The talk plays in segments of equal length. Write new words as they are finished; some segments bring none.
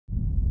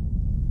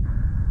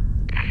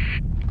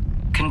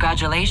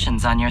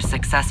Congratulations on your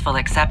successful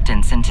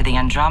acceptance into the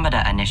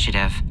Andromeda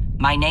Initiative.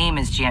 My name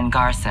is Jian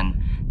Garson,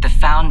 the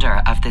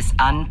founder of this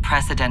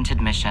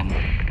unprecedented mission.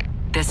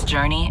 This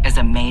journey is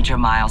a major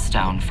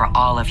milestone for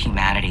all of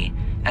humanity,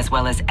 as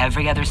well as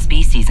every other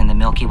species in the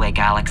Milky Way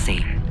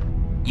galaxy.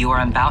 You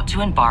are about to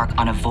embark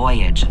on a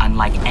voyage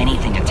unlike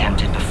anything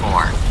attempted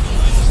before.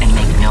 And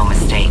make no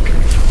mistake,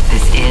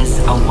 this is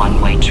a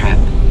one-way trip.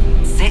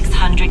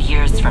 600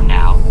 years from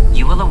now,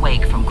 you will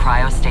awake from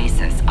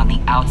cryostasis on the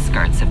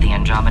outskirts of the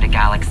Andromeda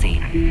Galaxy.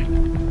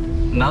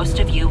 Most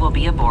of you will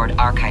be aboard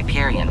Ark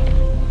Hyperion,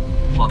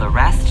 while the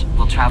rest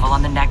will travel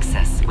on the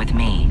Nexus with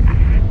me.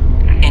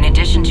 In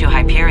addition to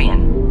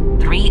Hyperion,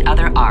 3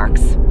 other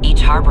Arks,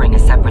 each harboring a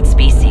separate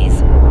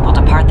species, will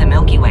depart the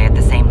Milky Way at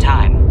the same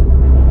time.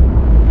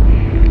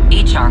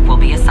 Each Ark will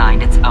be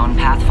assigned its own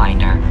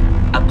Pathfinder,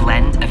 a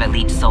blend of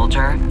elite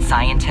soldier,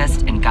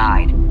 scientist, and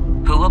guide,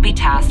 who will be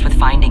tasked with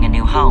finding a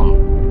new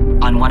home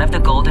on one of the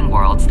golden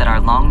worlds that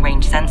our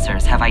long-range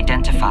sensors have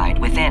identified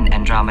within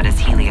Andromeda's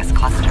Helios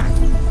cluster.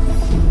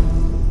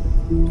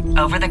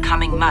 Over the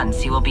coming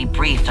months, you will be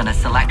briefed on a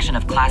selection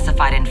of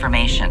classified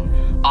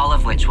information, all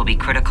of which will be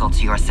critical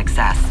to your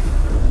success.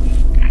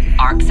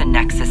 Arcs and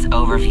Nexus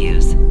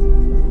overviews,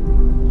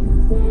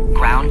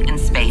 ground and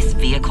space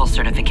vehicle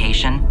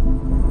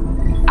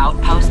certification,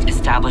 outpost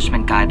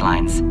establishment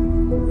guidelines,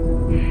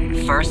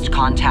 first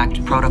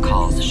contact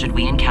protocols should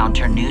we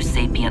encounter new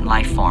sapient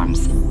life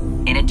forms.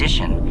 In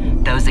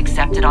addition, those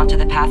accepted onto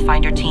the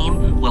Pathfinder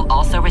team will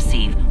also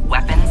receive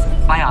weapons,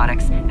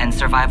 biotics, and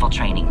survival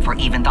training for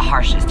even the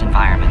harshest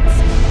environments.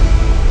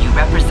 You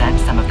represent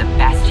some of the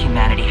best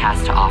humanity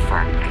has to offer,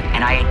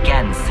 and I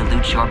again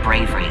salute your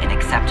bravery in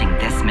accepting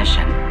this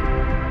mission.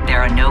 There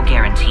are no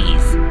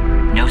guarantees,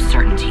 no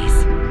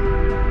certainties.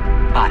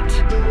 But,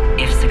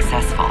 if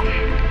successful,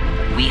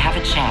 we have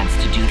a chance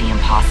to do the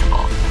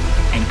impossible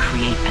and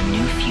create a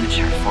new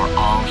future for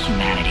all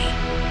humanity.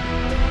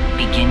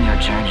 Begin your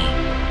journey.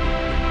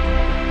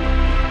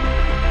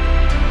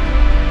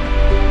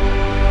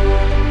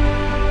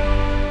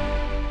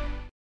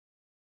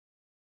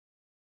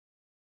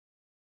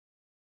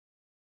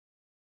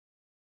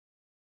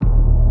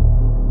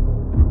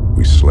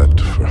 We slept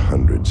for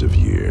hundreds of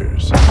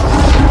years,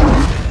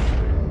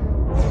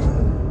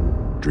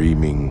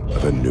 dreaming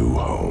of a new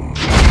home.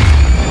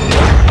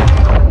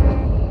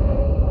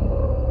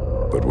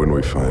 But when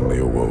we finally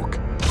awoke,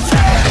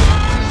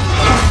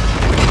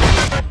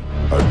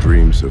 our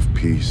dreams of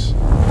peace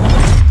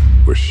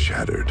were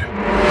shattered.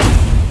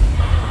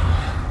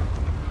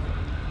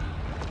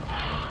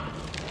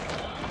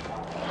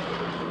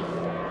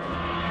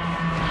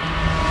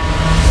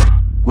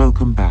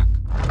 Welcome back.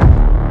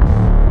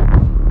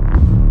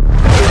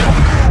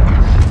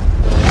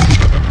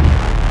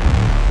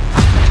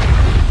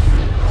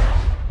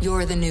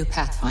 You're the new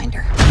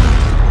Pathfinder.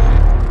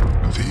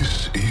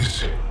 This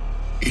is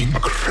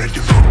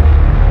incredible.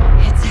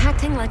 It's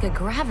acting like a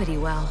gravity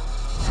well.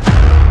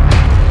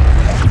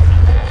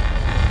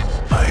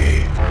 I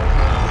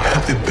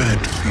have a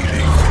bad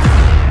feeling.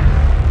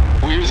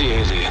 We're the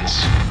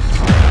aliens.